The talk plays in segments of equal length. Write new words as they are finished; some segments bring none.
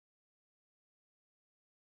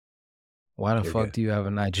Why the You're fuck good. do you have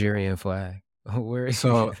a Nigerian flag? Where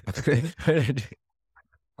So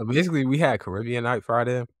basically, we had Caribbean night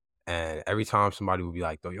Friday, and every time somebody would be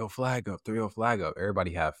like, "Throw your flag up, throw your flag up."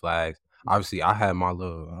 Everybody had flags. Obviously, I had my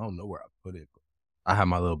little. I don't know where I put it. I had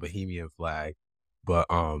my little Bohemian flag, but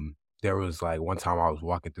there was like one time I was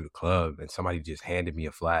walking through the club and somebody just handed me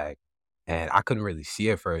a flag, and I couldn't really see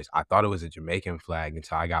it first. I thought it was a Jamaican flag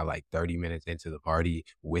until I got like 30 minutes into the party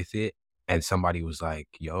with it, and somebody was like,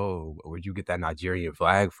 "Yo, where'd you get that Nigerian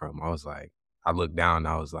flag from?" I was like, I looked down and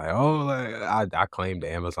I was like, "Oh, like I claimed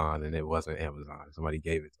Amazon and it wasn't Amazon. Somebody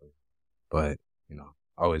gave it to me." But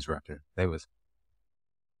always repping. They was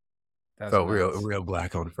That's felt real nuts. real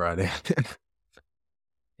black on Friday.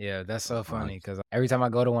 Yeah, that's Oh, so funny vibes. because every time I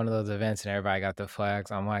go to one of those events and everybody got the flags,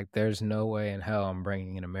 I'm like, "There's no way in hell I'm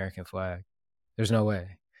bringing an American flag. There's no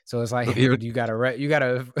way." So it's like So here you gotta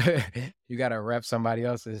rep somebody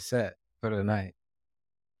else's set for the night.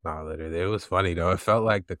 Nah, literally, it was funny though. It felt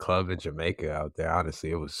like the club in Jamaica out there. Honestly,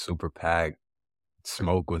 it was super packed.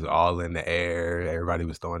 Smoke was all in the air. Everybody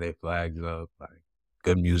was throwing their flags up. Like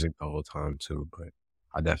good music the whole time too. But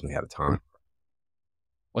I definitely had a time.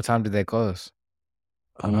 What time did they close?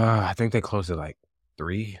 I think they closed at like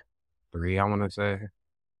 3, 3. I want to say,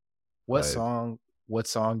 What but song what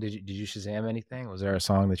song did you Shazam anything? Was there a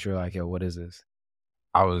song that you're like, "Yo, what is this?"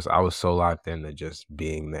 I was so locked into just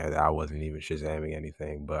being there that I wasn't even Shazamming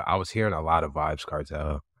anything. But I was hearing a lot of Vibes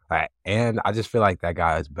Cartel. And I just feel like that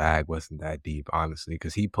guy's bag wasn't that deep, honestly,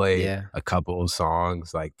 because he played Yeah. a couple of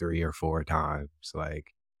songs like 3 or 4 times.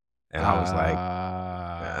 And I was like,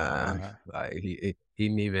 Ah. like he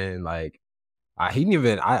didn't even like he didn't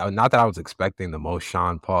even I not that I was expecting the most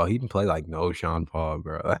Sean Paul. He didn't play like no Sean Paul,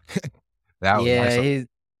 bro. That was Yeah,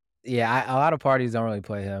 nice. a lot of parties don't really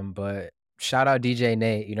play him, but shout out DJ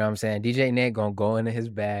Nate, you know what I'm saying? DJ Nate gonna go into his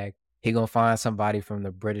bag, he gonna find somebody from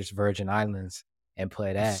the British Virgin Islands and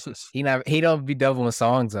play that. He don't be doubling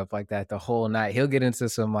songs up like that the whole night. He'll get into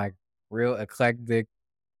some, like, real eclectic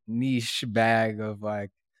niche bag of, like,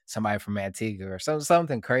 somebody from Antigua or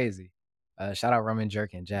something crazy. Shout out Rum and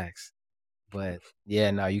Jerk and Jax. But, yeah,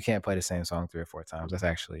 no, you can't play the same song 3 or 4 times. That's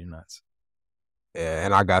actually nuts. Yeah,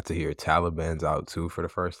 and I got to hear Taliban's out too for the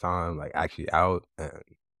first time, like actually out, and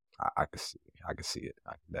I could see, I could see it.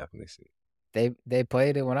 I could definitely see it. They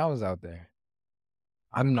played it when I was out there.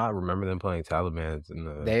 I do not remember them playing Taliban's in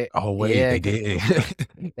the. They Oh wait, yeah, they 'cau did.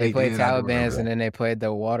 they They played did. I do remember Taliban's and that. then they played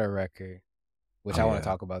the Water record, which Oh I wanna yeah.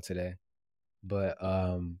 talk about today. But,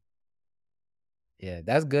 yeah,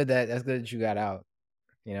 that's good that you got out,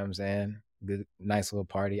 you know what I'm saying? Good nice little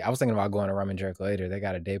party. I was thinking about going to Rum and Jerk later, they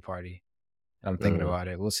got a day party, and I'm thinking Mm. about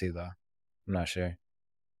it. We'll see, though. I'm not sure.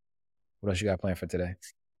 What else you got planned for today?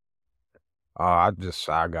 I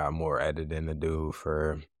got more editing to do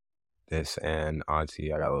for this, and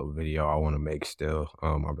honestly, I got a little video I want to make still.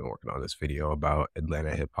 I've been working on this video about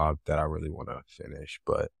Atlanta hip hop that I really want to finish,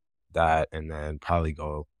 but that and then probably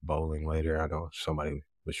go bowling later. I know somebody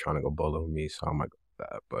was trying to go bowling with me, so I might go with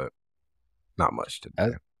that, but not much That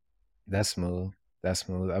today. that's smooth. That's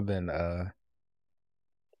smooth. I've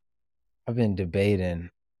been debating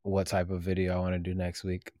what type of video I wanna do next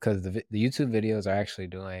week because the YouTube videos are actually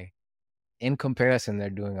doing in comparison, they're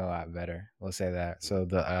doing a lot better. We'll say that. So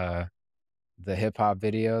the hip hop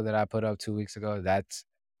video that I put up 2 weeks ago, that's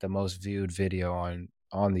the most viewed video on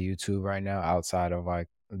the YouTube right now outside of, like,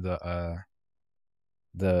 the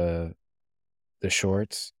the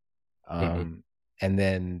shorts. Mhm. Um, and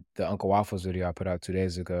then the Uncle Waffles video I put out 2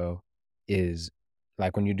 days ago is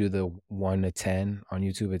like, when you do the 1 to 10 on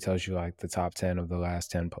YouTube, it tells you, like, the top 10 of the last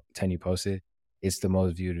 10 you posted. It's the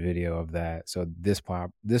most viewed video of that. So this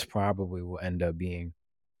probably will end up being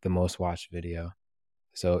the most watched video.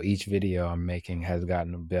 So each video I'm making has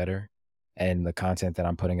gotten better, and the content that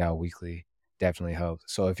I'm putting out weekly definitely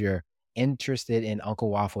helps. So if you're interested in Uncle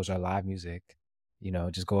Waffles or live music,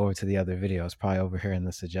 just go over to the other videos, probably over here in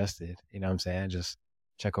the suggested, you know what I'm saying? Just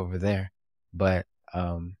check over there. But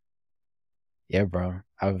yeah, bro,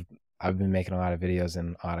 I've been making a lot of videos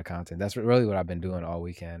and a lot of content. That's really what I've been doing all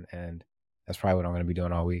weekend, and that's probably what I'm gonna be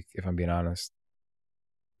doing all week, if I'm being honest.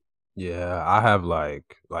 Yeah, I have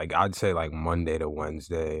like I'd say like Monday to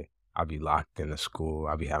Wednesday, I'll be locked into school.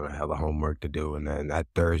 I'll be having hella homework to do, and then that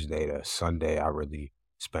Thursday to Sunday, I really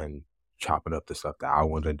spend chopping up the stuff that I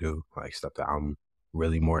want to do, like stuff that I'm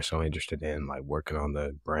really more so interested in, like working on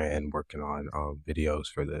the brand, working on videos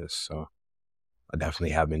for this. So I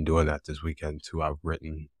definitely have been doing that this weekend too. I've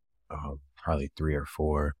written probably 3 or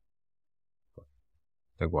 4. I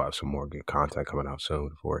think we'll have some more good content coming out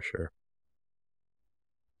soon for sure.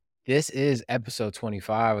 This is episode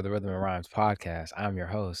 25 of the Rhythm and Rhymes podcast. I'm your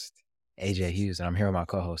host. AJ Hughes, and I'm here with my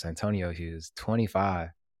co-host Antonio Hughes, 25.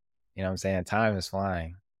 You know what I'm saying? Time is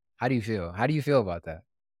flying. How do you feel? How do you feel about that?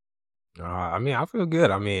 I mean, I feel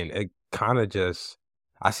good. I mean, it kinda just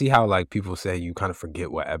I see how, like, people say you kinda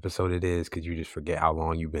forget what episode it is because you just forget how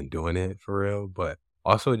long you've been doing it for real, but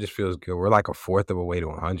also it just feels good. We're like a fourth of a way to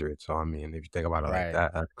 100, so, I mean, if you think about it like Right.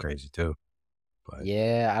 that, that's crazy too, but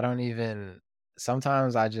Yeah, I don't even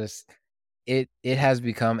sometimes I just it has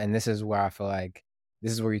become, and this is where I feel like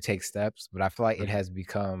this is where you take steps, but I feel like it Mhm. has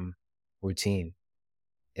become routine.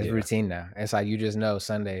 It's Yeah, routine now. It's like you just know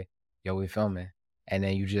Sunday, yo, we filming. And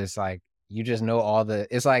then you just like you just know all the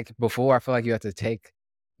it's like before I feel like you have to take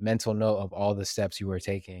mental note of all the steps you were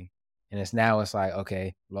taking. And it's like,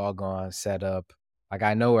 okay, log on, set up. Like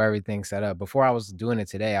I know where everything's set up. Before I was doing it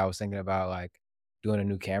today, I was thinking about like doing a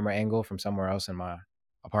new camera angle from somewhere else in my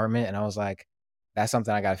apartment. And I was like, that's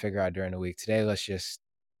something I gotta figure out during the week. Today, let's just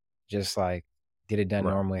like get it done right.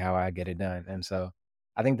 normally how I get it done. And so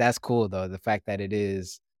I think that's cool though, the fact that it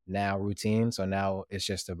is now routine. So now it's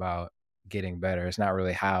just about getting better. It's not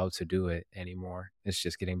really how to do it anymore. It's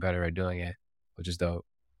just getting better at doing it, which is dope.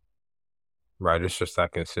 Right, it's just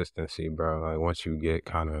that consistency, bro, like, once you get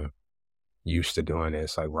kinda used to doing it,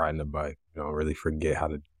 it's like riding a bike. You don't really forget how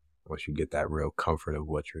to once you get that real comfort of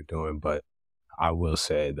what you're doing, but I will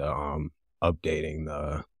say updating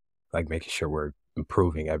the like, making sure we're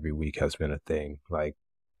improving every week has been a thing. Like,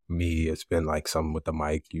 me, it's been, like, something with the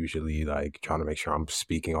mic, usually, like, trying to make sure I'm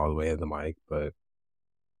speaking all the way to the mic, but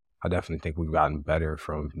I definitely think we've gotten better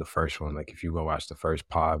from the first one. Like, if you go watch the first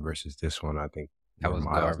pod versus this one, I think That we're was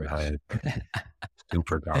miles garbage. ahead.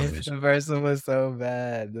 Super garbage. The first one was so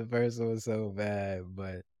bad. The first one was so bad,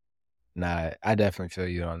 but nah, I definitely feel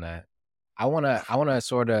you on that. I wanna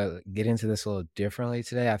sorta get into this a little differently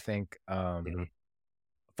today. I think Mhm.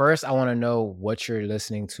 first, I wanna know what you're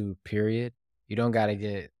listening to, period. You don't gotta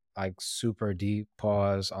get, like, super deep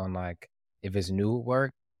pause on, like, if it's new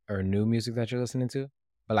work or new music that you're listening to,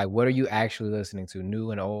 but, like, what are you actually listening to,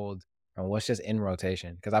 new and old, and what's just in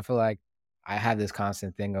rotation? Because I feel like I have this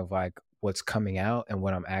constant thing of, like, what's coming out and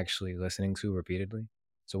what I'm actually listening to repeatedly.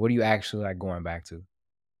 So what are you actually, like, going back to?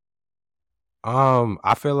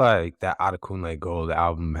 I feel like that Adekunle Gold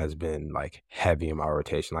album has been, like, heavy in my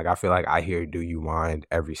rotation. Like, I feel like I hear Do You Mind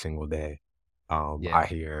every single day. I Yeah.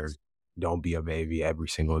 hear Don't Be a Baby every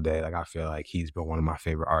single day. Like, I feel like he's been one of my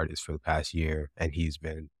favorite artists for the past year, and he's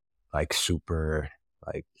been, like, super,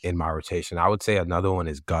 like, in my rotation. I would say another one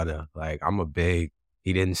is Gunna. Like, I'm a big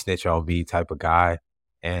He Didn't Snitch on Me type of guy,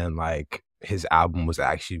 and, like, his album was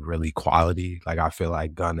actually really quality. Like, I feel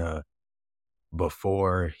like Gunna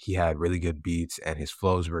before he had really good beats and his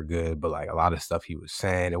flows were good, but like a lot of stuff he was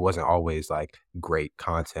saying, it wasn't always like great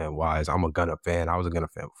content wise. I'm a Gunna fan. I was a Gunna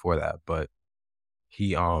fan before that, but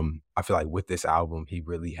I feel like with this album, he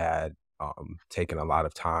really had taken a lot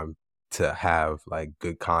of time to have like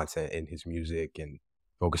good content in his music and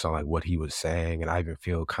focus on like what he was saying. And I even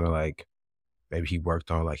feel kind of like maybe he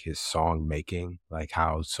worked on like his song making, like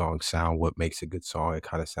how songs sound, what makes a good song. It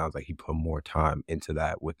kind of sounds like he put more time into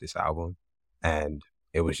that with this album. And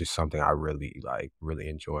it was just something I really like, really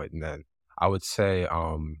enjoyed. And then I would say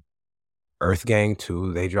Earth Gang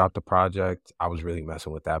too, they dropped a project. I was really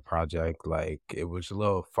messing with that project. Like it was a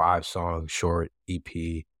little 5 song short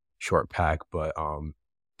EP, short pack, but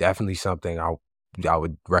definitely something I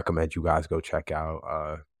would recommend you guys go check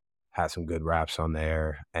out. Had some good raps on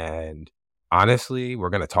there. And honestly, we're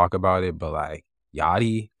gonna talk about it, but like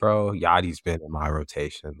Yachty, bro, Yachty's been in my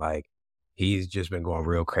rotation. Like he's just been going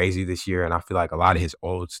real crazy this year, and I feel like a lot of his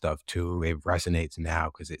old stuff too, it resonates now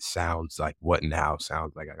because it sounds like what now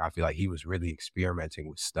sounds like. I feel like he was really experimenting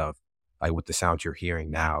with stuff, like with the sounds you're hearing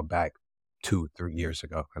now back 2, 3 years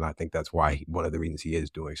ago, and I think that's why one of the reasons he is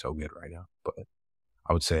doing so good right now. But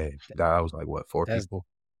I would say that was like what 4 That's people.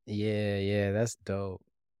 Yeah, yeah, that's dope.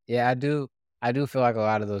 Yeah, I do feel like a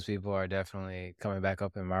lot of those people are definitely coming back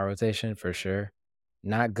up in my rotation for sure.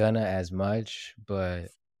 Not gonna as much, but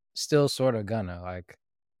still sort of gonna. Like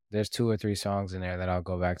there's 2 or 3 songs in there that I'll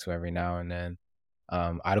go back to every now and then.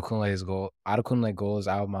 Adekunle Gold's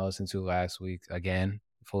album I listened to last week again,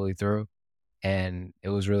 fully through, and it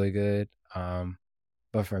was really good.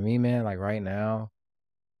 But for me, man, like right now,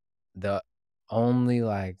 the only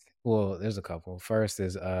like well, there's a couple. First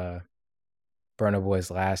is Burna Boy's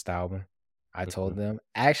last album, I Mhm. told them.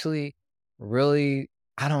 Actually, really,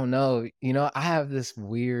 I don't know, I have this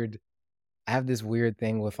weird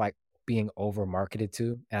thing with, like, being over marketed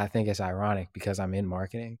to, and I think it's ironic because I'm in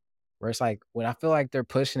marketing, where it's like, when I feel like they're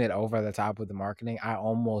pushing it over the top with the marketing, I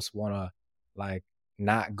almost wanna, like,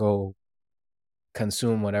 not go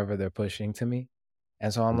consume whatever they're pushing to me,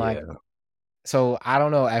 and so I'm like, Yeah. So, I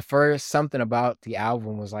don't know, at first, something about the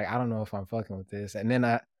album was like, "I don't know if I'm fucking with this," and then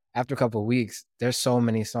after a couple weeks, there's so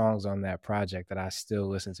many songs on that project that I still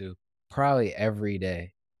listen to probably every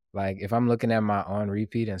day. Like, if I'm looking at my on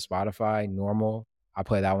repeat in Spotify, Normal, I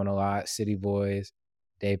play that one a lot, City Boys,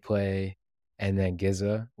 They Play, and then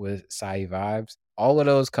GZA with Sae Vibes. All of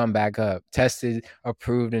those come back up. Tested,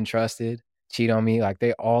 Approved, and Trusted, Cheat on Me, like,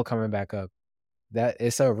 they all coming back up. That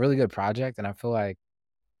it's a really good project, and I feel like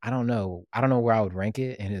I don't know where I would rank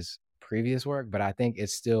it in his previous work, but I think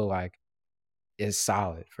it's still, like, it's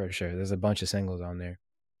solid for sure. There's a bunch of singles on there.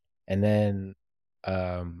 And then,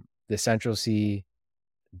 the Central C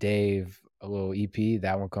Dave, a little EP,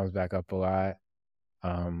 that one comes back up a lot.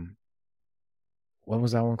 Um, what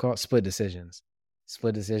was that one called? Split Decisions.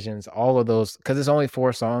 Split Decisions, all of those, because it's only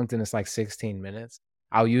 4 songs and it's, like, 16 minutes.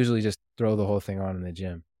 I'll usually just throw the whole thing on in the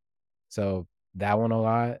gym. So, that one a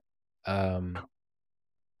lot. Um,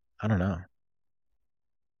 I don't know.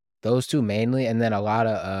 Those 2 mainly, and then a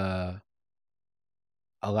lotta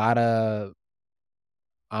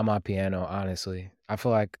on my piano, honestly. I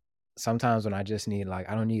feel like sometimes when I just need, like,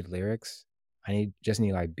 I don't need lyrics, just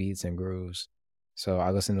need, like, beats and grooves. So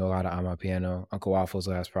I listen to a lot of on my piano, Uncle Waffle's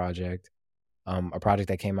last project, a project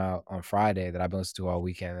that came out on Friday that I've been listening to all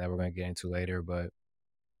weekend that we're gonna get into later, but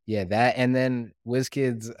yeah, that and then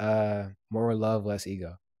Wizkid's, More Love, Less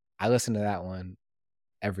Ego. I listen to that one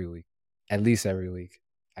every week, at least every week.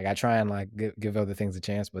 Like, I try and, like, give other things a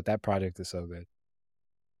chance, but that project is so good.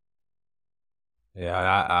 Yeah,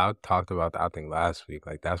 I talked about that I think last week.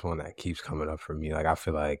 Like that's one that keeps coming up for me. Like I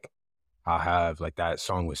feel like I'll have like that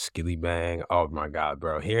song with Skilly Bang. Oh my god,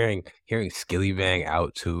 bro. Hearing Skilly Bang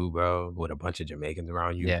out too, bro, with a bunch of Jamaicans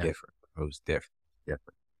around you, Yeah. different. It was different.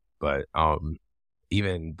 Different. But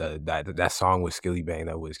even that song with Skilly Bang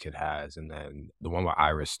that Wizkid has, and then the one with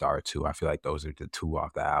Iris Star too. I feel like those are the two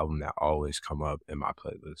off the album that always come up in my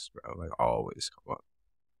playlist, bro. Like always come up.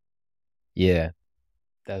 Yeah,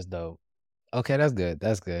 that's dope. Okay, that's good,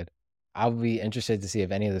 that's good. I'll be interested to see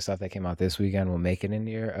if any of the stuff that came out this weekend will make it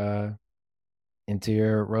into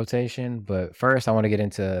your rotation, but first, I wanna get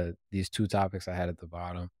into these 2 topics I had at the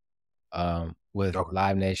bottom, with Okay.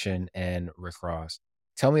 Live Nation and Rick Ross.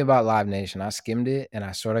 Tell me about Live Nation. I skimmed it, and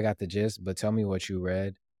I sorta got the gist, but tell me what you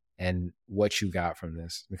read and what you got from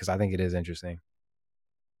this, because I think it is interesting.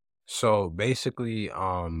 So basically,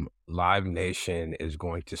 Live Nation is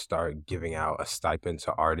going to start giving out a stipend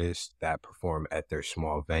to artists that perform at their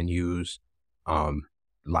small venues. Um,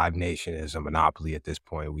 Live Nation is a monopoly at this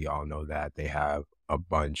point. We all know that they have a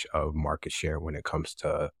bunch of market share when it comes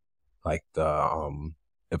to like the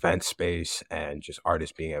event space and just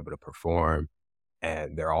artists being able to perform.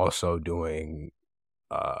 And they're also doing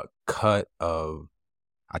a cut of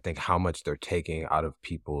I think how much they're taking out of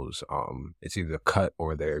people's it's either cut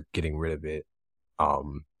or they're getting rid of it.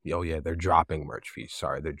 Oh yeah, they're dropping merch fees.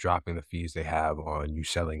 Sorry, they're dropping the fees they have on you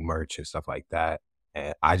selling merch and stuff like that.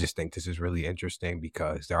 And I just think this is really interesting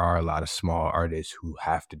because there are a lot of small artists who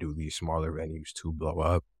have to do these smaller venues to blow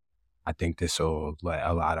up. I think this will let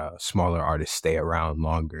a lot of smaller artists stay around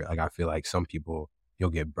longer. Like I feel like some people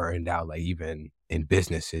you'll get burned out. Like even in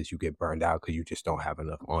businesses, you get burned out because you just don't have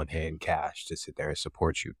enough on hand cash to sit there and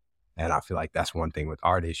support you. And I feel like that's one thing with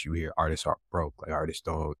artists. You hear artists are broke. Like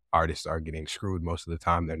artists are getting screwed most of the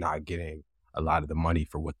time. They're not getting a lot of the money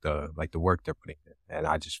for what the work they're putting in. And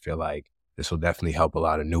I just feel like this will definitely help a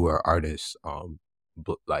lot of newer artists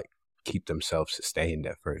like keep themselves sustained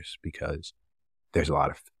at first because there's a lot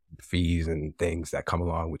of fees and things that come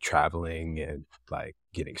along with traveling and like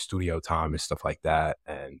getting studio time and stuff like that.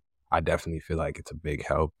 And I definitely feel like it's a big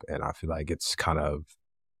help. And I feel like it's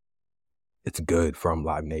good from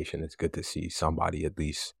Live Nation. It's good to see somebody at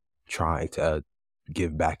least trying to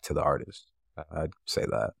give back to the artist. I'd say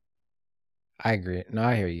that. I agree. No,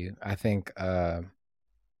 I hear you. I think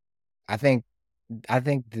I think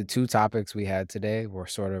the 2 topics we had today were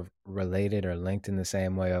sort of related or linked in the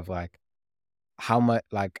same way of, how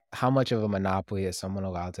much of a monopoly is someone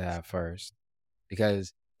allowed to have first?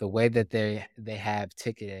 Because the way that they have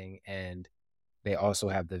ticketing and they also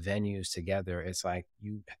have the venues together, it's like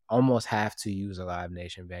you almost have to use a Live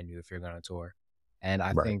Nation venue if you're gonna tour. And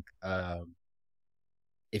I Right. think,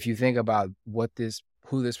 if you think about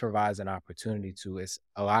who this provides an opportunity to, it's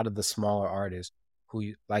a lot of the smaller artists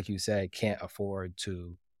who like you said, can't afford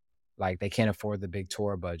to like, they can't afford the big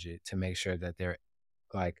tour budget to make sure that they're,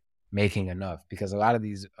 like, making enough because a lot of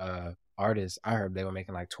these, artists, I heard they were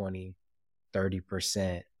making, like, 20,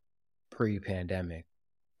 30% pre-pandemic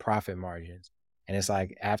profit margins, and it's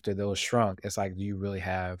like, after those shrunk, it's like, do you really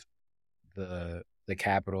have the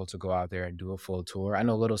capital to go out there and do a full tour? I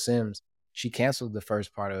know Little Sims, she canceled the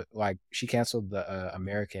first part of like she canceled the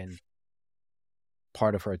American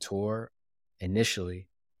part of her tour initially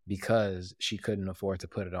because she couldn't afford to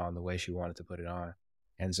put it on the way she wanted to put it on.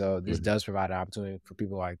 And so this Mhm. does provide an opportunity for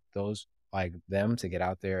people like those, like them, to get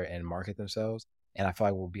out there and market themselves. And I feel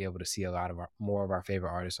like we'll be able to see a lot of more of our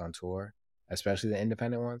favorite artists on tour, especially the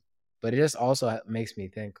independent ones. But it just also makes me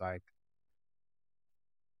think like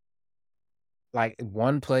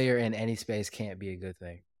one player in any space can't be a good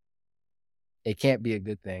thing. It can't be a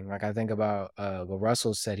good thing. Like, I think about, well,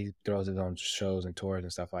 Russell said he throws his own shows and tours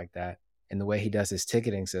and stuff like that, and the way he does his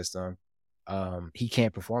ticketing system, he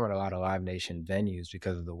can't perform at a lot of Live Nation venues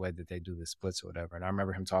because of the way that they do the splits or whatever, and I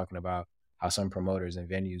remember him talking about how some promoters and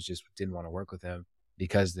venues just didn't wanna work with him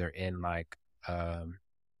because they're in, like, I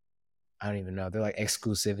don't even know, they're like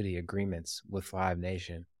exclusivity agreements with Live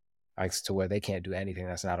Nation, like, to where they can't do anything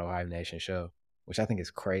that's not a Live Nation show, which I think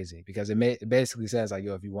is crazy because it basically says like,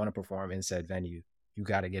 "Yo, if you wanna perform in said venue, you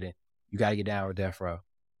gotta get in. You gotta get down with Death Row."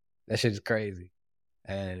 That shit is crazy,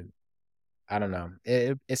 and I don't know.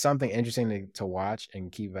 It's something interesting to watch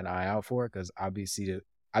and keep an eye out for because I'll be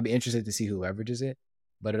interested to see who leverages it,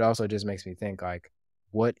 but it also just makes me think like,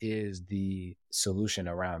 what is the solution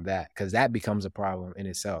around that? Because that becomes a problem in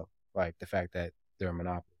itself, like the fact that they're a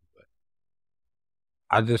monopoly. But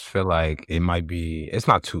I just feel like it's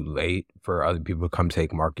not too late for other people to come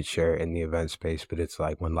take market share in the event space, but it's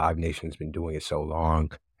like when Live Nation's been doing it so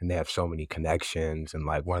long and they have so many connections. And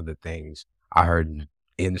like one of the things I heard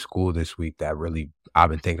in school this week that really I've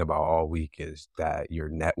been thinking about all week is that your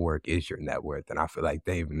network is your net worth. And I feel like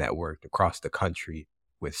they've networked across the country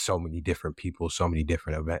with so many different people, so many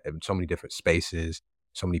different so many different spaces,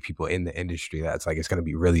 so many people in the industry that's like it's gonna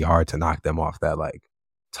be really hard to knock them off that like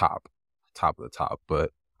top top of the top.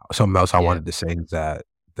 But something else I yeah. wanted to say is that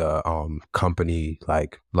the company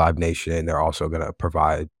like Live Nation, they're also gonna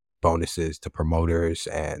provide bonuses to promoters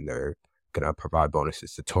and they're gonna provide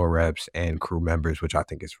bonuses to tour reps and crew members, which I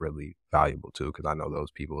think is really valuable too, because I know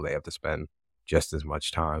those people they have to spend just as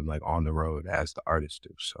much time like on the road as the artists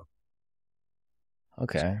do. So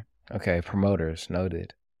Okay. Okay. Promoters.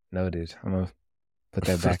 Noted. Noted. I'm gonna put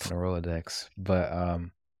that back in the Rolodex. But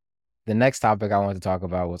the next topic I wanted to talk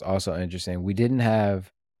about was also interesting. We didn't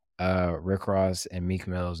have Rick Ross and Meek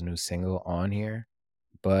Mill's new single on here,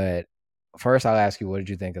 but first I'll ask you, what did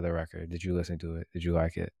you think of the record? Did you listen to it? Did you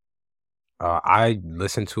like it? I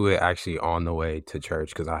listened to it actually on the way to church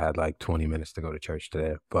because I had like 20 minutes to go to church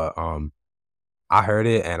today. But I heard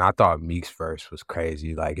it and I thought Meek's verse was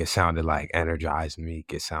crazy. Like it sounded like energized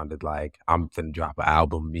Meek. It sounded like I'm finna drop an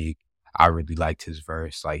album Meek. I really liked his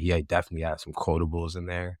verse. Like he definitely had some quotables in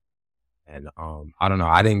there. And I don't know.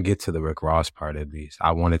 I didn't get to the Rick Ross part at least.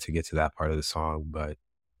 I wanted to get to that part of the song, but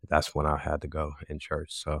that's when I had to go in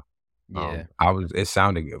church. So Yeah. it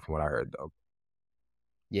sounded good from what I heard though.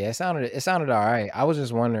 Yeah, it sounded all right. I was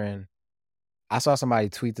just wondering, I saw somebody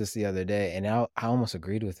tweet this the other day and I almost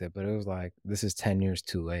agreed with it, but it was like, this is 10 years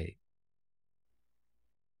too late.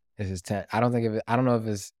 This is 10. I don't know if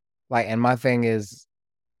it's like, and my thing is,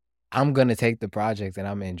 I'm gonna take the project and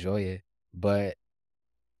Imma enjoy it, but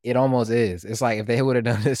it almost is. It's like if they would have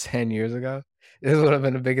done this 10 years ago, this would have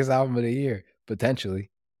been the biggest album of the year,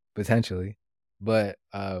 potentially, potentially. But,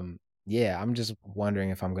 yeah, I'm just wondering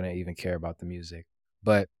if I'm gonna even care about the music.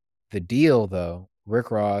 But the deal though, Rick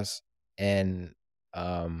Ross and,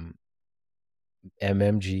 um,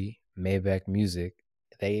 MMG, Maybach Music,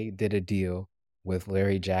 they did a deal with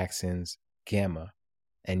Larry Jackson's Gamma.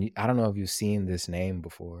 And I don't know if you've seen this name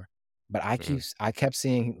before, but Mhm, I kept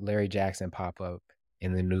seeing Larry Jackson pop up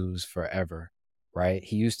in the news forever, right?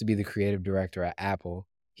 He used to be the creative director at Apple.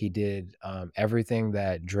 He did everything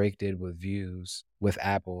that Drake did with Views with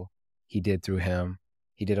Apple. He did through him.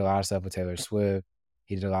 He did a lot of stuff with Taylor Swift.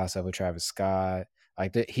 He did a lot of stuff with Travis Scott.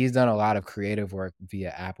 Like he's done a lot of creative work via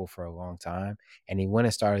Apple for a long time, and he went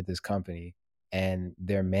and started this company, and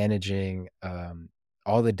they're managing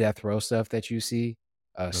all the death row stuff that you see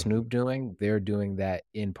mhm. Snoop doing, they're doing that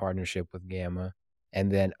in partnership with Gamma,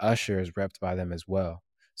 and then Usher is repped by them as well.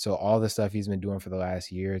 So all the stuff he's been doing for the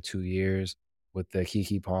last year, 2 years with the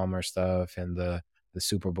Keke Palmer stuff and the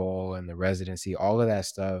Super Bowl and the residency, all of that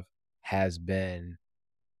stuff has been,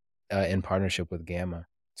 in partnership with Gamma.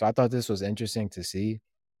 So I thought this was interesting to see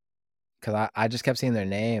 'cause I just kept seeing their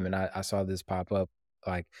name and I saw this pop up,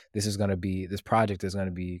 like, this project is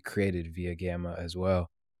gonna be created via Gamma as well.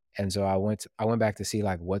 And so I went back to see,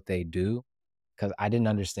 like, what they do, 'cause I didn't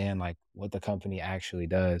understand, like, what the company actually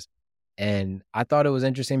does. And I thought it was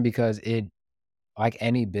interesting because it like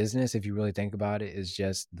any business, if you really think about it, is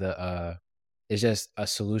just a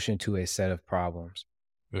solution to a set of problems,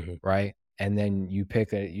 Mhm. right? and then you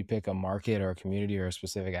pick a market or a community or a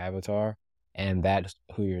specific avatar, and that's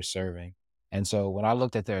who you're serving. And so when I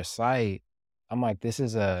looked at their site, I'm like, this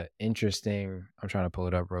is a interesting. I'm trying to pull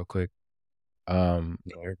it up real quick. Um,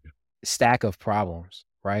 Yeah. stack of problems,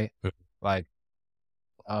 right? Like,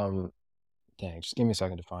 um, dang, just give me a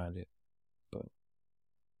second to find it. But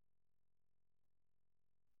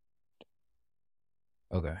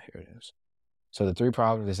okay, here it is. So the three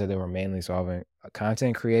problems they said they were mainly solving: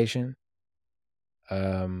 content creation,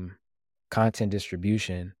 um, content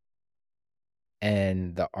distribution,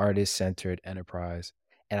 and the artist-centered enterprise.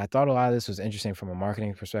 And I thought a lot of this was interesting from a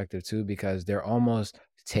marketing perspective too, because they're almost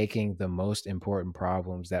taking the most important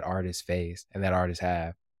problems that artists face and that artists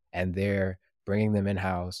have, and they're bringing them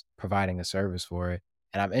in-house, providing a service for it.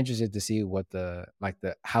 And I'm interested to see what the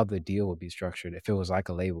how the deal would be structured if it was like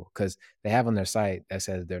a label, because they have on their site that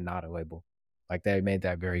says they're not a label. Like, they made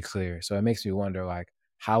that very clear. So it makes me wonder, like,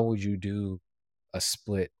 how would you do a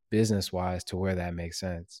split business-wise to where that makes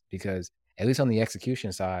sense? Because at least on the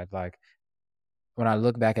execution side, like, when I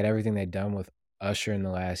look back at everything they've done with Usher in the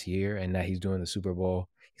last year and that he's doing the Super Bowl,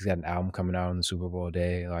 he's got an album coming out on the Super Bowl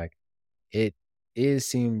day, like, it it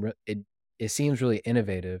seems really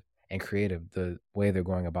innovative and creative the way they're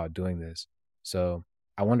going about doing this. So,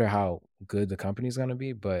 I wonder how good the company's gonna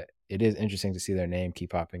be, but it is interesting to see their name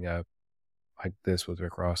keep popping up like this with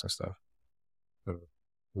Rick Ross and stuff.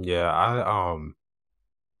 Yeah,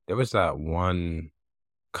 there was that one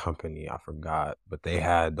company, I forgot, but they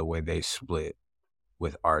had the way they split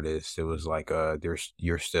with artists. It was like, there's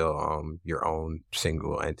you're still, your own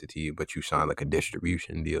single entity, but you sign, like, a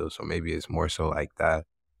distribution deal, so maybe it's more so like that.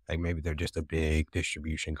 Like, maybe they're just a big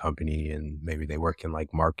distribution company, and maybe they work in,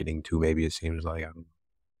 like, marketing too, maybe it seems like, I don't know,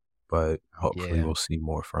 but hopefully Yeah. we'll see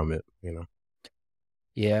more from it, you know?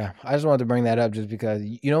 Yeah, I just wanted to bring that up just because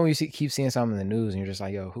you know when you keep seeing something in the news and you're just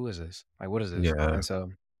like, "Yo, who is this? Like, what is this?" Yeah. And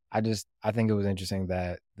so I think it was interesting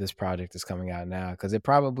that this project is coming out now because it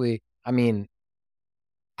probably, I mean,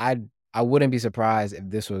 I wouldn't be surprised if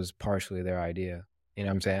this was partially their idea. You know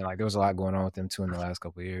what I'm saying? Like, there was a lot going on with them too in the last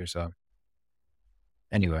couple of years. So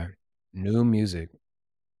anyway, new music.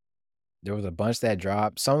 There was a bunch that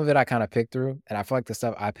dropped. Some of it I kind of picked through, and I feel like the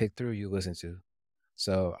stuff I picked through you listen to.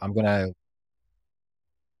 So I'm gonna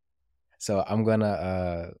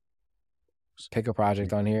pick a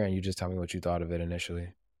project on here, and you just tell me what you thought of it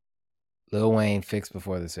initially. Lil Wayne, Fix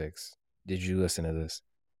Before the 6. Did you listen to this?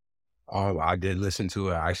 I did listen to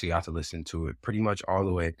it. I actually got to listen to it pretty much all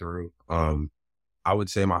the way through. I would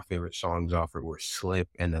say my favorite songs off it were Slip,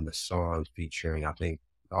 and then the songs featuring, I think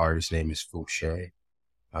the artist's name is Fouché.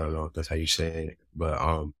 I don't know if that's how you say it, but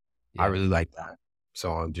I Yeah. really like that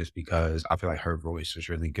song just because I feel like her voice was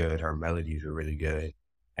really good, her melodies were really good,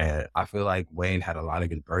 and I feel like Wayne had a lot of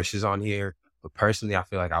good verses on here. But personally, I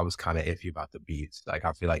feel like I was kind of iffy about the beats. Like,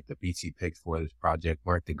 I feel like the beats he picked for this project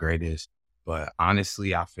weren't the greatest. But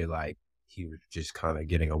honestly, I feel like he was just kind of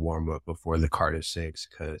getting a warm up before the Carter Six,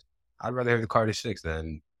 because I'd rather have the Carter Six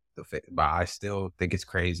than but I still think it's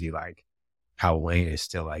crazy, like, how Wayne is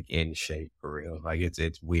still, like, in shape for real. Like,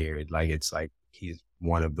 it's weird. Like, it's like he's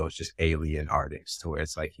one of those just alien artists to where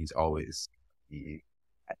it's like he's always be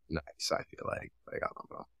nice, I feel like. Like, I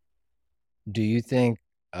don't know. Do you think,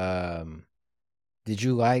 um did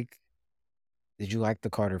you like did you like the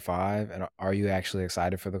Carter 5, and are you actually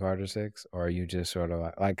excited for the Carter 6, or are you just sort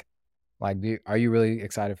of do are you really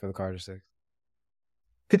excited for the Carter 6?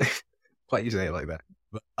 Why you say it like that?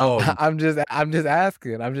 But, I'm just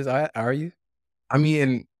asking. Are you? I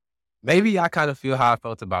mean, maybe I kind of feel how I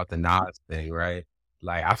felt about the Nas thing, right?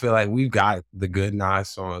 Like, I feel like we've got the good Nas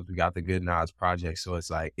songs, we got the good Nas projects, so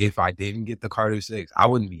it's like, if I didn't get the Carter 6, I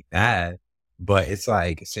wouldn't be mad, but it's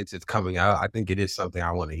like, since it's coming out, I think it is something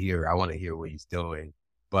I wanna hear. I wanna hear what he's doing,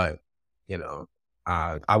 but, you know,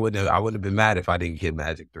 I wouldn't have been mad if I didn't get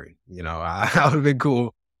Magic 3, you know? I would've been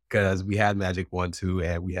cool because we had Magic 1, 2,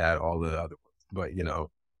 and we had all the other ones, but,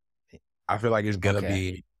 I feel like it's gonna Okay.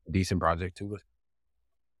 be a decent project too.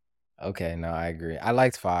 Okay, no, I agree. I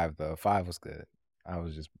liked 5 though. 5 was good. I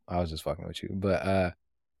was just fucking with you. But,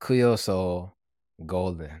 Cleo Soul,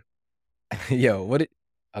 Golden. Yo, what did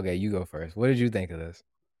okay, you go first. What did you think of this?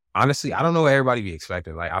 Honestly, I don't know what everybody be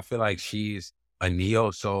expecting. Like, I feel like she's a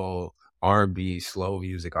neo soul R&B slow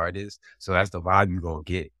music artist, so that's the vibe you gonna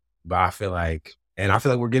get. But I feel like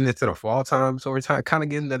we're getting into the fall time, so we're kind of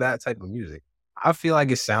getting to that type of music. I feel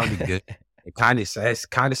like it sounded good. It kind of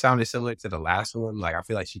sounded similar to the last one. Like, I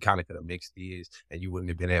feel like she kind of could have mixed these, and you wouldn't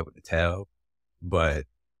have been able to tell. But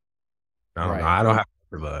I don't know. Right. I don't have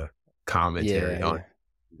much of a commentary Yeah, on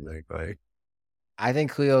yeah. it. Like, I think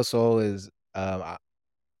Cleo Soul is,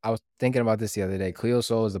 I was thinking about this the other day. Cleo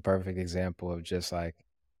Soul is the perfect example of just like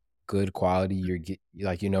good quality. You're get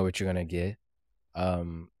like you know what you're gonna get.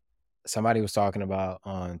 Um, Somebody was talking about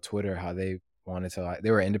on Twitter how they wanted to like they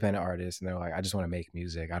were independent artists and they're like, I just want to make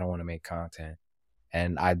music. I don't want to make content.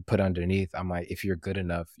 And I'd put underneath, I'm like, if you're good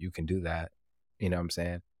enough, you can do that. You know what I'm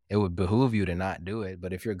saying? It would behoove you to not do it,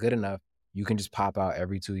 but if you're good enough, you can just pop out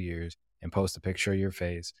every 2 years and post a picture of your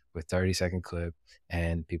face with 30-second clip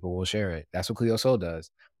and people will share it. That's what Cleo Soul does.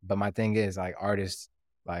 But my thing is like artists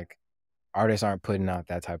aren't putting out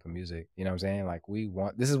that type of music. You know what I'm saying? Like we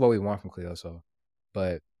want this is what we want from Cleo Soul.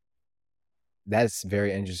 But that's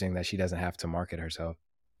very interesting that she doesn't have to market herself.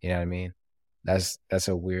 You know what I mean? That's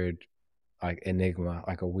a weird like enigma,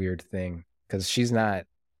 like a weird thing, because she's not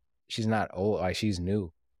old, like she's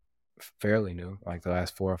new, fairly new, like the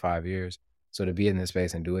last 4 or 5 years. So to be in this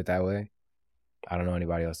space and do it that way, I don't know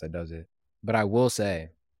anybody else that does it. But I will say,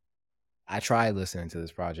 I tried listening to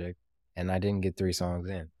this project and I didn't get 3 songs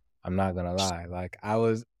in. I'm not gonna lie. Like I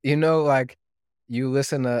was, like you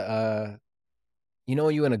listen to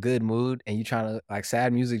when you in a good mood and you trying to like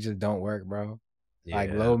sad music just don't work, bro. Like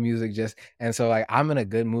Yeah. low music just and so like I'm in a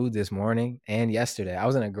good mood this morning and yesterday. I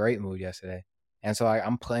was in a great mood yesterday. And so like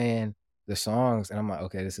I'm playing the songs and I'm like,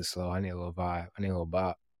 okay, this is slow. I need a little vibe. I need a little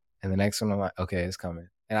bop. And the next one I'm like, okay, it's coming.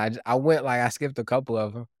 And I went like I skipped a couple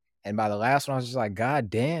of them. And by the last one, I was just like, God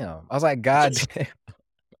damn. I was like, God damn.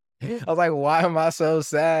 I was like, why am I so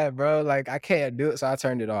sad, bro? Like I can't do it. So I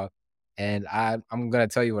turned it off. And I'm gonna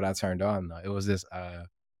tell you what I turned on though. It was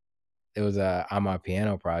a On My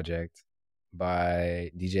Piano project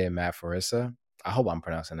by DJ Matt Farissa. I hope I'm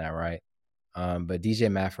pronouncing that right. But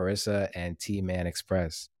DJ Matt Farissa and T Man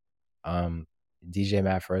Express. Um, DJ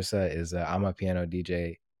Matt Farissa is a I'm a piano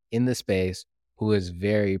DJ in the space who is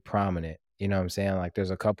very prominent. You know what I'm saying? Like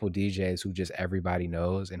there's a couple DJs who just everybody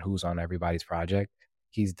knows and who's on everybody's project.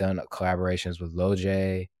 He's done collaborations with Lil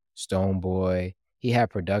J, Stonebwoy. He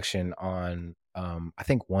had production on I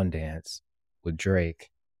think One Dance with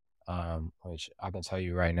Drake, which I can tell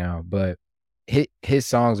you right now. But his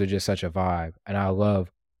songs are just such a vibe, and I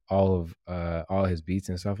love all his beats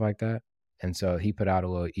and stuff like that. And so he put out a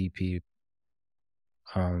little EP.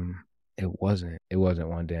 It wasn't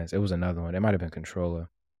One Dance. It was another one. It might have been Controller,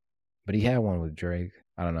 but he had one with Drake.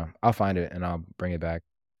 I don't know. I'll find it and I'll bring it back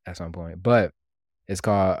at some point. But it's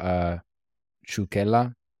called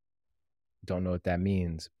Chukela. Don't know what that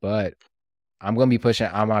means, but I'm gonna be pushing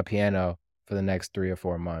On My Piano for the next 3 or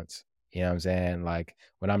 4 months. You know what I'm saying? Like,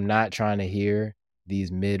 when I'm not trying to hear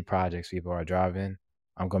these mid projects people are driving,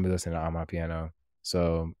 I'm gonna be listening to On My Piano.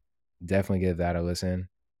 So, definitely give that a listen.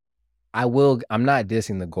 I'm not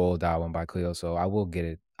dissing the Gold album by Cleo, so I will get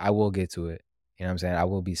it. I will get to it. You know what I'm saying? I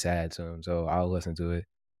will be sad soon, so I'll listen to it.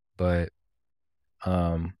 But,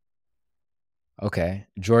 um, okay.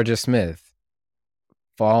 Georgia Smith,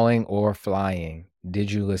 Falling or Flying.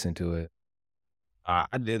 Did you listen to it? I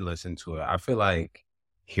did listen to it. I feel like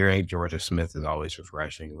hearing Georgia Smith is always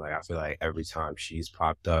refreshing. Like I feel like every time she's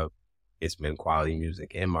popped up, it's been quality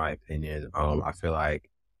music, in my opinion. I feel like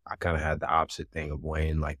I kind of had the opposite thing of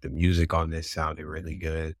Wayne. Like the music on this sounded really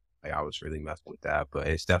good. Like I was really messing with that, but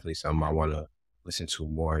it's definitely something I want to listen to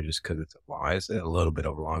more just because it's a little bit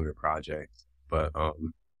of a longer project. But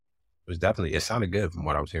it sounded good from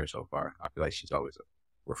what I was hearing so far. I feel like she's always a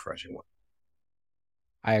refreshing one.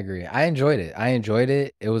 I agree. I enjoyed it. I enjoyed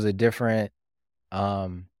it. It was a different,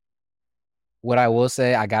 um what I will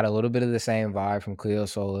say, I got a little bit of the same vibe from Cleo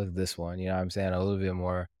Soul as this one, you know what I'm saying? A little bit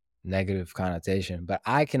more negative connotation, but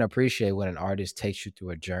I can appreciate when an artist takes you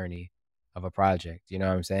through a journey of a project, you know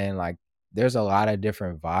what I'm saying? Like, there's a lot of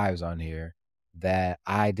different vibes on here that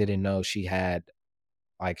I didn't know she had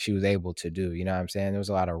like she was able to do, you know what I'm saying? There was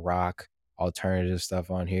a lot of rock, alternative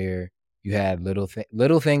stuff on here. You had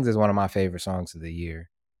Little Things is one of my favorite songs of the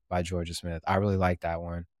year by Georgia Smith. I really like that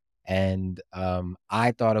one. And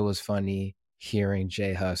I thought it was funny hearing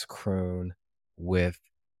J Hus croon with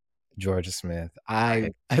Georgia Smith.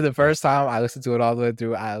 I I the first time I listened to it all the way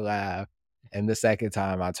through, I laughed. And the second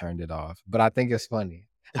time I turned it off. But I think it's funny.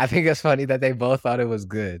 I think it's funny that they both thought it was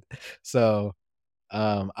good. So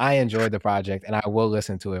I enjoyed the project and I will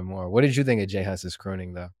listen to it more. What did you think of J Hus's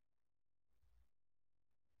crooning though?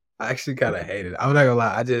 I actually kinda hate it. I'm not gonna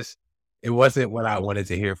lie, it wasn't what I wanted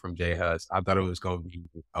to hear from J Hus. I thought it was gonna be,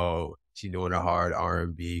 "Oh, she doing a hard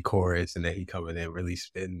R&B chorus, and then he coming in really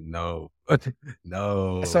spitting." No. So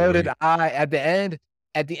No. did I. At the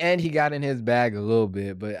end he got in his bag a little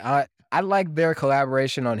bit, but I like their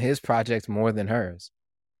collaboration on his project more than hers.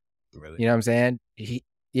 Really? You know what I'm saying?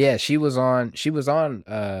 Yeah, she was on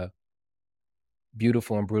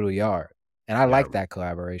Beautiful and Brutal Yard, and I Yeah, like that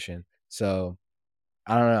collaboration. So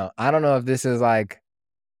I don't know. I don't know if this is like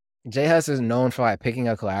J Hus is known for like picking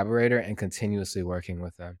a collaborator and continuously working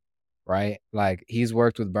with them, right? Like he's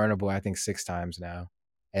worked with Burna Boy, I think 6 times now.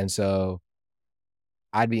 And so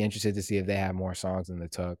I'd be interested to see if they have more songs in the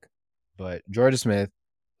tuck. But Georgia Smith,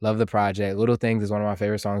 love the project. Little Things is one of my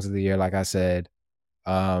favorite songs of the year, like I said.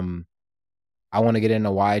 Um, I want to get into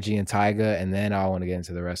YG and Tyga, and then I want to get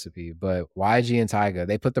into the recipe. But YG and Tyga,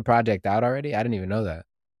 they put the project out already? I didn't even know that.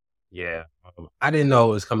 Yeah, I didn't know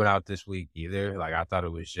it was coming out this week either. Like I thought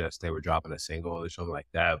it was just they were dropping a single or something like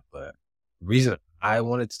that. But the reason I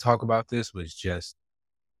wanted to talk about this was just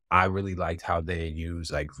I really liked how they use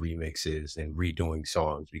like remixes and redoing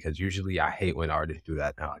songs because usually I hate when artists do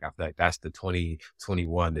that now. Like I feel like that's the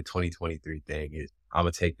 2021 to 2023 thing is I'm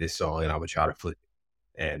gonna take this song and I'm gonna try to flip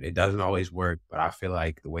it. And it doesn't always work, but I feel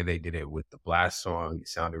like the way they did it with the Blast song, it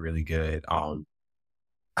sounded really good.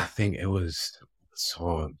 I think it was what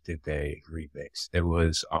song did they remix? It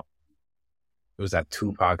was that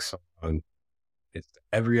Tupac song. It's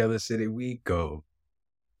Every Other City We Go.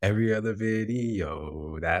 Every Other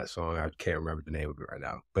Video, that song, I can't remember the name of it right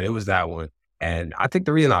now, but it was that one, and I think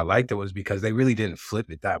the reason I liked it was because they really didn't flip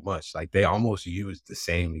it that much, like, they almost used the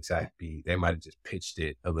same exact beat, they might've just pitched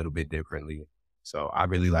it a little bit differently, so I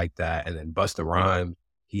really liked that, and then Busta Rhymes,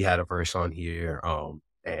 he had a verse on here,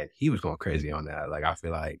 and he was going crazy on that, like, I feel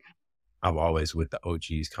like I'm always with the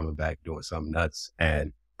OGs coming back doing something nuts,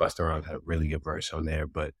 and Busta Rhymes had a really good verse on there,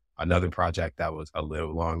 but another project that was a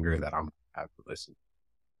little longer that I'm have to listen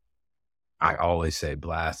I always say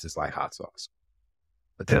Blast is like hot sauce.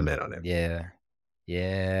 Put that man on everything. Yeah.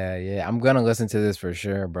 Yeah, yeah. I'm gonna listen to this for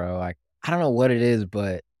sure, bro. Like, I don't know what it is,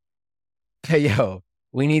 but hey, yo,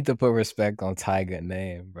 we need to put respect on Tyga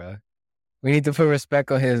name, bro. We need to put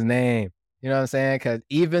respect on his name. You know what I'm saying? Because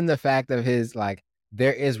even the fact of his like,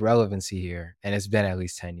 there is relevancy here, and it's been at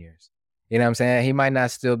least 10 years. You know what I'm saying? He might not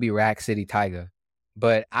still be Rack City Tyga,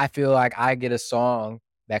 but I feel like I get a song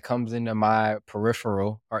that comes into my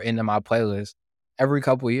peripheral or into my playlist every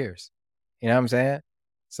couple years. You know what I'm saying?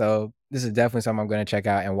 So this is definitely something I'm gonna check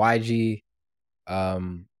out. And YG,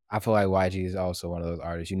 I feel like YG is also one of those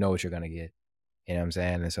artists. You know what you're gonna get. You know what I'm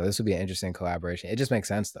saying? And so this would be an interesting collaboration. It just makes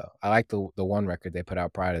sense though. I like the one record they put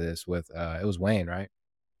out prior to this with it was Wayne, right?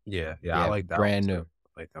 Yeah, yeah, I Yeah, like that one brand too. new.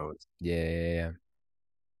 I like that one. Yeah, yeah, yeah.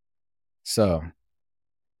 So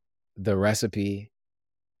the recipe,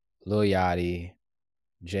 Lil Yachty,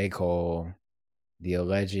 J. Cole, the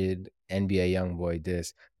alleged NBA YoungBoy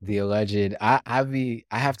diss, the alleged I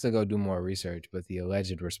have to go do more research, but the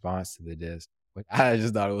alleged response to the diss, which I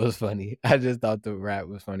just thought it was funny. I just thought the rap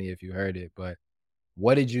was funny if you heard it. But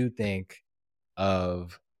what did you think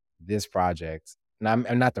of this project?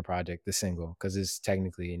 Not the project, the single, because it's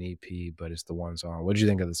technically an EP, but it's the one song. What did you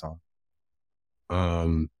think of the song?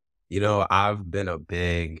 Um, you know, I've been a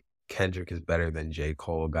big Kendrick is better than J.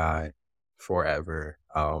 Cole guy forever.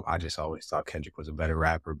 I just always thought Kendrick was a better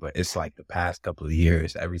rapper, but it's like the past couple of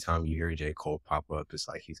years, every time you hear J. Cole pop up, it's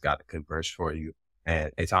like he's got a good verse for you.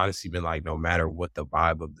 And it's honestly been like no matter what the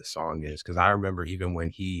vibe of the song is, because I remember even when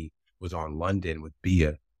he was on London with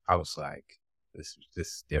Bia, I was like, this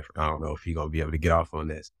is different. I don't know if he's gonna be able to get off on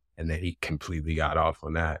this. And then he completely got off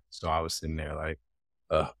on that. So I was sitting there like,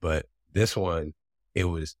 but this one, it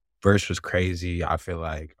was verse was crazy. I feel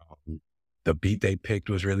like the beat they picked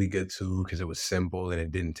was really good too because it was simple and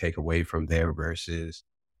it didn't take away from their verses.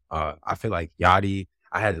 I feel like Yachty,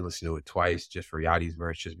 I had to listen to it twice just for Yachty's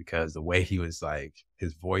verse, just because the way he was like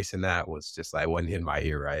his voice in that was just like wasn't hitting my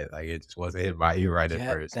ear right. Like it just wasn't hitting my ear right at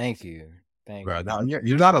Yeah, first. thank you. Thank Bro, you. no,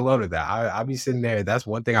 you're not alone with that. I be sitting there. That's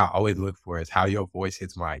one thing I always look for is how your voice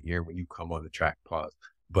hits my ear when you come on the track. Pause.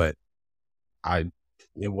 But I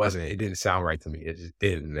it didn't sound right to me. It just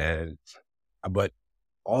didn't, man. But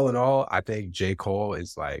all in all, I think J. Cole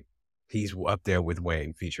is like he's up there with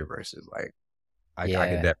Wayne feature verses. Like I could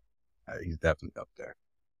Yeah. he's definitely up there.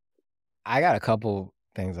 I got a couple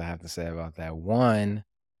things I have to say about that. One,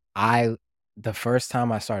 I the first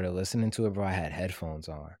time I started listening to it, bro, I had headphones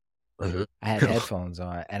on. Mhm. I had headphones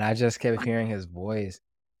on, and I just kept hearing his voice,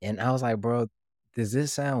 and I was like, "Bro, does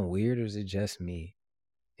this sound weird or is it just me?"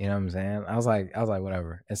 You know what I'm saying? I was like,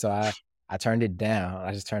 "Whatever." And so I turned it down.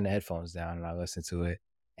 I just turned the headphones down and I listened to it.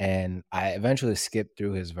 And I eventually skipped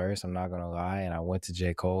through his verse, I'm not gonna lie, and I went to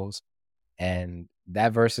J. Cole's. And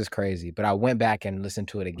that verse is crazy, but I went back and listened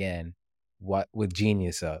to it again, what with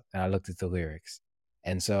Genius up, and I looked at the lyrics.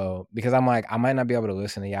 And so because I'm like, I might not be able to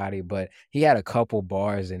listen to Yachty, but he had a couple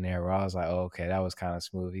bars in there where I was like, "Oh, okay, that was kinda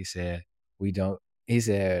smooth." "We don't" he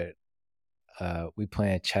said, "We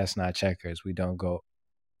playing chess, not checkers. We don't go,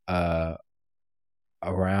 uh,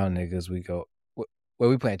 around niggas, we go" what well,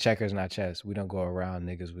 we playing checkers, not chess. We don't go around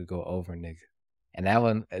niggas, we go over niggas. And that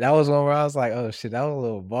was one where I was like, "Oh, shit, that was a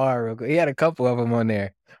little bar real quick." He had a couple of them on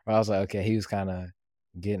there where I was like, "Okay, he was kinda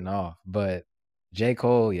getting off." But J.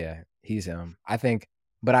 Cole, yeah, he's him. I think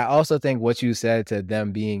but I also think what you said to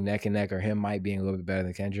them being neck and neck or him might being a little bit better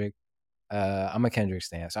than Kendrick, I'm a Kendrick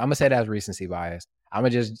stan, so Imma say that's recency bias. Imma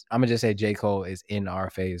just say J. Cole is in our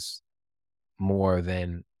face more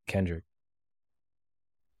than Kendrick.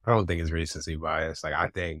 I don't think it's recency bias. Like I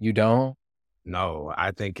think You don't? no,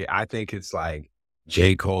 I think it's like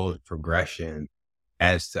J. Cole's progression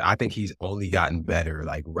as to I think he's only gotten better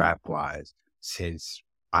like rap wise since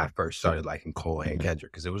I first started liking Cole and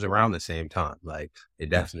Kendrick because it was around the same time. Like it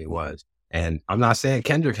definitely was. And I'm not saying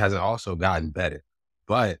Kendrick hasn't also gotten better,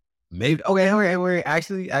 but maybe okay, wait.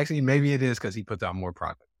 Actually, maybe it is because he puts out more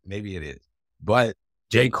product. Maybe it is. But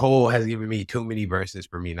J. Cole has given me too many verses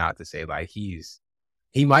for me not to say like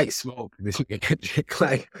he might smoke this nigga Kendrick.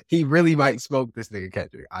 Like he really might smoke this nigga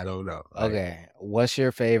Kendrick. I don't know. Like Okay. What's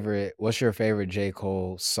your favorite J.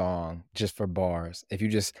 Cole song just for bars? If you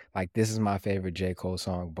just like, "This is my favorite J. Cole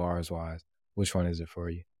song bars-wise," which one is it for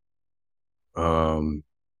you? um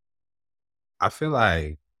I feel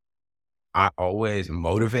like I always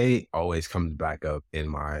motivate always comes back up in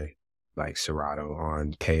my like Serato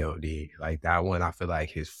on KOD. Like that one, I feel like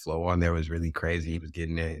his flow on there was really crazy. He was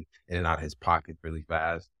getting in and out of his pocket really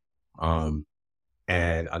fast. Um,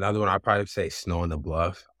 and another one I'd probably say Snow on the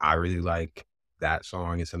Bluff. I really like that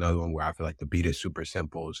song. It's another one where I feel like the beat is super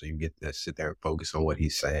simple, so you get to sit there and focus on what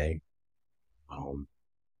he's saying. Um,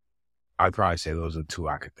 I'd probably say those are two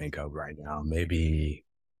I could think of right now. Maybe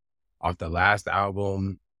off the last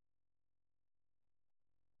album,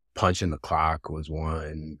 Punching the Clock was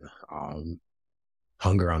one. Um,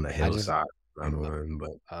 Hunger on the I just Hillside, another one,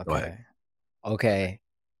 but go ahead. okay. Okay.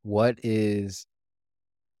 What is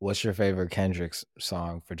what's your favorite Kendrick's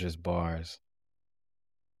song for just bars?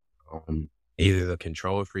 Either the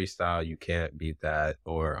Control freestyle, you can't beat that,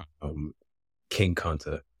 or King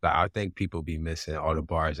Kunta. Like, I think people be missing all the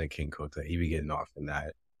bars in King Kunta. He be getting off in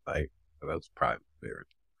that. Like that's probably my favorite.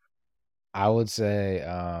 I would say,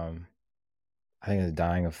 I think it's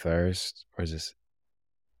 "Dying of Thirst," or is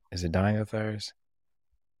it "Dying of Thirst"?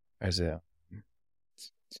 Or is it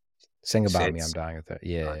 "Sing About Me, I'm Six. Dying of Thirst"?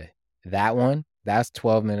 Yeah. That one, that's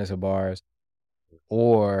 12 minutes of bars,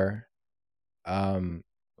 or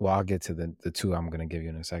well, I'll get to the 2 I'm gonna give you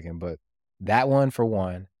in a second, but that one for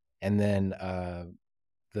one, and then,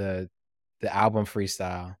 the the album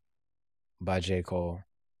Freestyle by J. Cole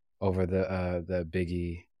over the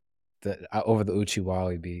Biggie over the Uchi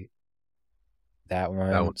Wally beat. That That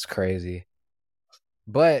one. one's crazy.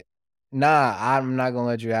 But, nah, I'm not gonna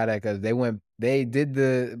let you have that because they did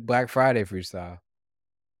the Black Friday freestyle.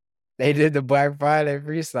 They did the Black Friday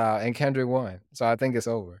freestyle, and Kendrick won, so I think it's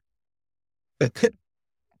over.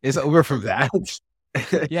 It's over from that.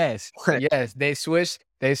 Yes, Like, yes, they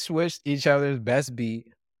switched each other's best beat,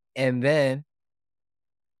 and then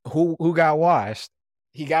who got washed?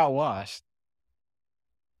 He got washed.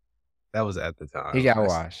 that was at the He time. got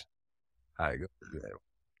washed. I go. Yeah.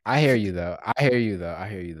 I hear you though. I hear you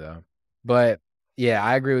though. But yeah,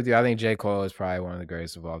 I agree with you. I think J. Cole is probably one of the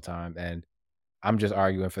greatest of all time, and I'm just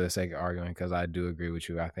arguing for the sake of arguing because I do agree with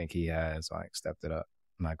you. I think he has like stepped it up.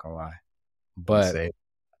 I'm not gonna lie. But Insane.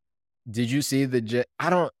 did you see the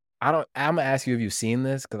I'm gonna ask you if you've seen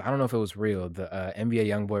this because I don't know if it was real. The NBA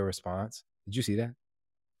YoungBoy response. Did you see that?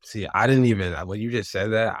 See, I didn't even when you just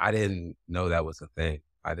said that, I didn't know that was a thing.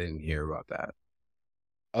 I didn't hear about that.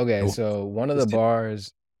 Okay, Oh, so one of the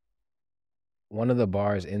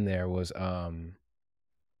bars in there was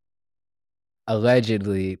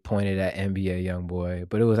allegedly pointed at NBA YoungBoy,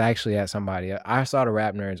 but it was actually at somebody. I saw the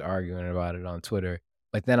rap nerds arguing about it on Twitter,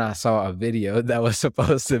 but then I saw a video that was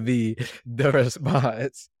supposed to be the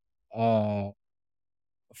response uh,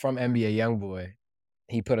 from NBA YoungBoy.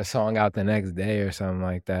 He put a song out the next day or something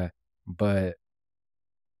like that, but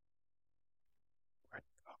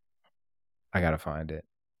I gotta find it.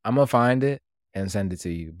 I'm gonna find it and send it to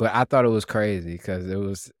you. But I thought it was crazy because it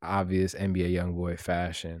was obvious NBA YoungBoy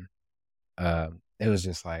fashion. It was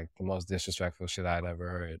just like the most disrespectful shit I'd ever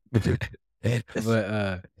heard.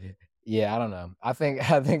 But yeah, I don't know. I think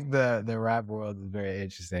the rap world is very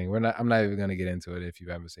interesting. I'm not even gonna get into it if you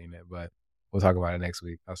haven't seen it, but we'll talk about it next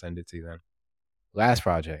week. I'll send it to you then. Last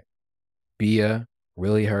project, Bia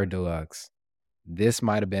Really Her Deluxe. This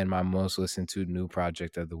might have been my most listened to new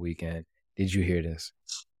project of the weekend. Did you hear this?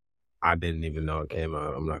 I didn't even know it came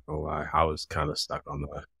out. I'm not gonna lie. I was kind of stuck on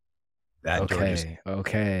that Georgia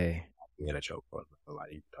Okay. in a choke. I'm not gonna lie.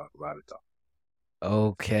 You talk about it.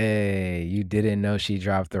 Okay. You didn't know she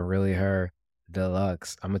dropped the Really Her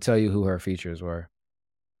Deluxe. Imma tell you who her features were.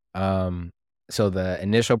 Um, so the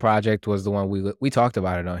initial project was the one we talked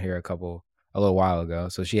about it on here a little while ago.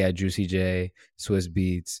 So she had Juicy J, Swiss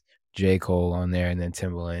Beats, J. Cole on there, and then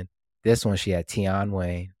Timbaland. This one, she had Tion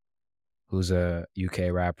Wayne, who's a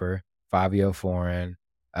UK rapper, Fabio Foreign,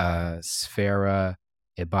 Sfera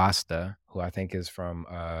Ibasta, who I think is from,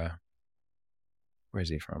 where is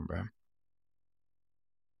he from, bro?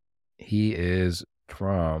 He is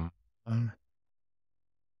from,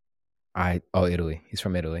 Italy. He's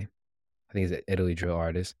from Italy. I think he's an Italy drill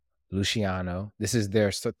artist. Luciano. This is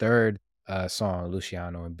their third song,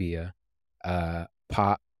 Luciano and Bia.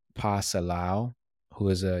 Pa Salau, who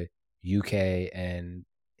is a UK and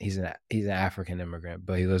he's an African immigrant,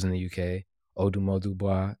 but he lives in the UK. Odumodu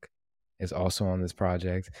Block is also on this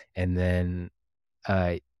project. And then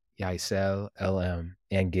Yaisel LM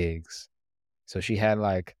and Gigs. So she had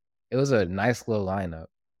like it was a nice little lineup.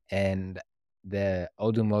 And the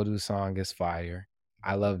Odumodu song is fire.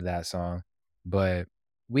 I love that song. But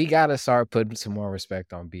we gotta start putting some more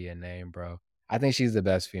respect on Bia Name, bro. I think she's the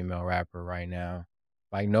best female rapper right now.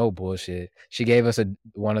 Like no bullshit. She gave us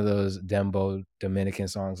one of those Dembo Dominican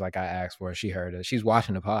songs like I asked for. She heard it. She's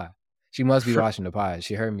watching the pod. She must be watching the pod.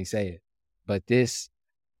 She heard me say it. But this,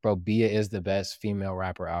 bro, Bia is the best female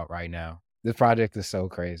rapper out right now. This project is so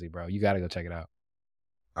crazy, bro. You gotta go check it out.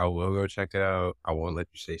 I will go check it out. I won't let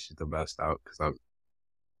you say she's the best out because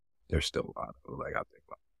there's still a lot of like I think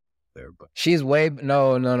there, but she's way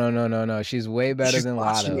no. She's way better than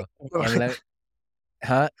Lotto.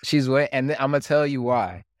 She's way, and I'm gonna tell you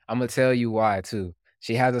why. I'm gonna tell you why too.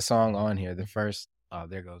 She has a song on here. The first,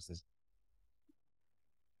 there goes this.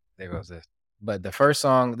 There goes this. But the first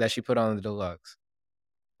song that she put on the deluxe,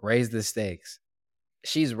 Raise the Stakes.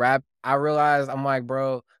 She's rap. I realized I'm like,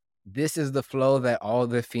 bro, this is the flow that all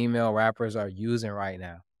the female rappers are using right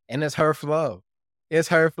now. And it's her flow. It's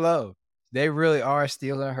her flow. They really are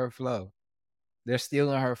stealing her flow. They're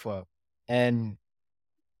stealing her flow. And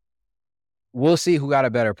we'll see who got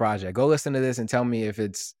a better project. Go listen to this and tell me if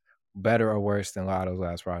it's better or worse than Lotto's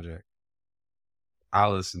last project.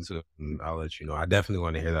 I'll listen to it and I'll let you know. I definitely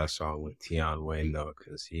want to hear that song with Tion Wayne though,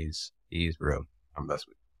 because he's real. I'm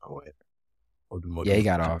messing with Tion Wayne. Yeah, he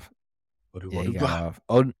got off. Yeah, he got off.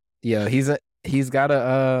 He's got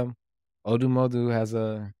a Odumodu has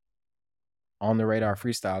a On the Radar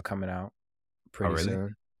freestyle coming out pretty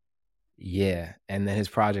soon. Yeah, and then his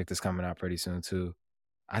project is coming out pretty soon too.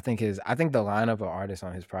 I think the lineup of artists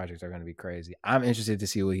on his project are going to be crazy. I'm interested to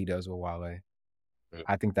see what he does with Wale.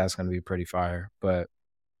 I think that's going to be pretty fire. But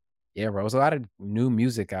yeah, bro, there's a lot of new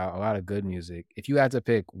music out, a lot of good music. If you had to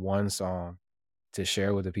pick one song to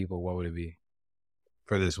share with the people, what would it be?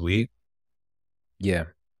 For this week? Yeah.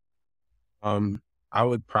 I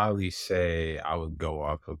would probably say I would go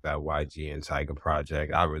off of that YG and Tyga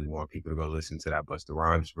project. I really want people to go listen to that Busta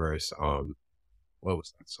Rhymes verse. What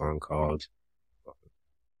was that song called?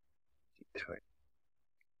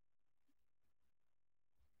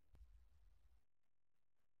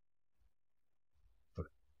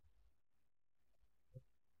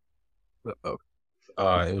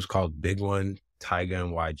 It was called Big One, Tyga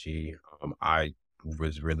and YG. I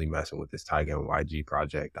was really messing with this Tyga and YG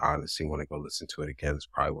project. I honestly want to go listen to it again. It's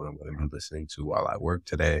probably what I'm going to be listening to while I work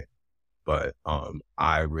today. But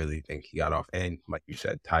I really think he got off. And like you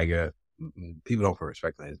said, Tyga, people don't put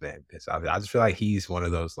respect on his name. I just feel like he's one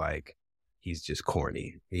of those, like, he's just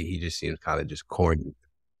corny. He just seems kind of just corny.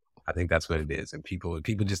 I think that's what it is. And people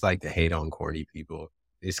just like to hate on corny people.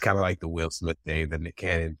 It's kind of like the Will Smith thing, the Nick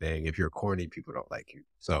Cannon thing. If you're corny, people don't like you.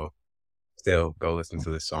 So still go listen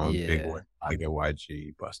to the song Big One, Tyga,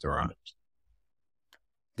 YG, Busta Rhymes.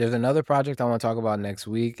 There's another project I want to talk about next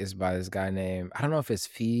week. It's by this guy named, I don't know if it's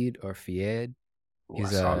Feed or Fied.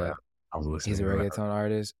 He's a reggaeton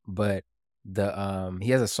artist, but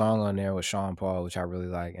he has a song on there with Sean Paul, which I really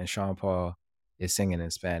like. And Sean Paul is singing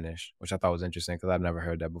in Spanish, which I thought was interesting because I've never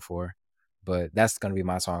heard that before. But that's going to be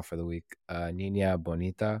my song for the week. Nina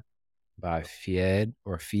Bonita by Feed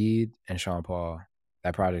and Sean Paul.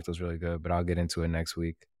 That project was really good, but I'll get into it next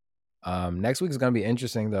week. Next week is going to be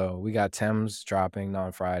interesting, though. We got Thames dropping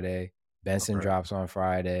on Friday. Benson drops on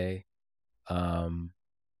Friday.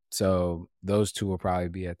 So those two will probably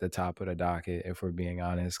be at the top of the docket, if we're being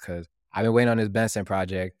honest, because I've been waiting on this Benson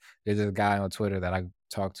project. There's a guy on Twitter that I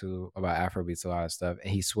talk to about Afrobeats, a lot of stuff,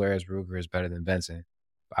 and he swears Ruger is better than Benson.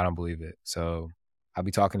 I don't believe it. So I'll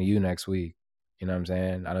be talking to you next week. You know what I'm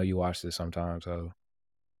saying? I know you watch this sometimes. So,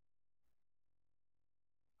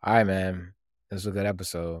 all right, man. This was a good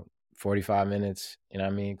episode. 45 minutes. You know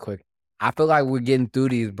what I mean? Quick. I feel like we're getting through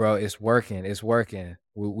these, bro. It's working. It's working.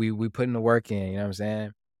 We putting the work in. You know what I'm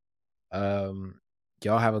saying? Um,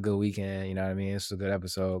 y'all have a good weekend. You know what I mean? It's a good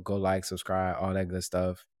episode. Go like, subscribe, all that good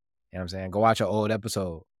stuff. You know what I'm saying? Go watch an old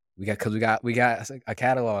episode. We got a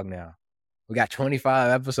catalog now. We got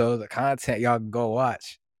 25 episodes of content y'all can go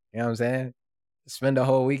watch. You know what I'm saying? Spend the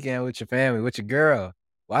whole weekend with your family, with your girl.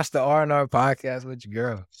 Watch the R&R podcast with your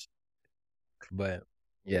girl. But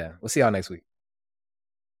yeah, we'll see y'all next week.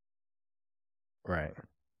 Right.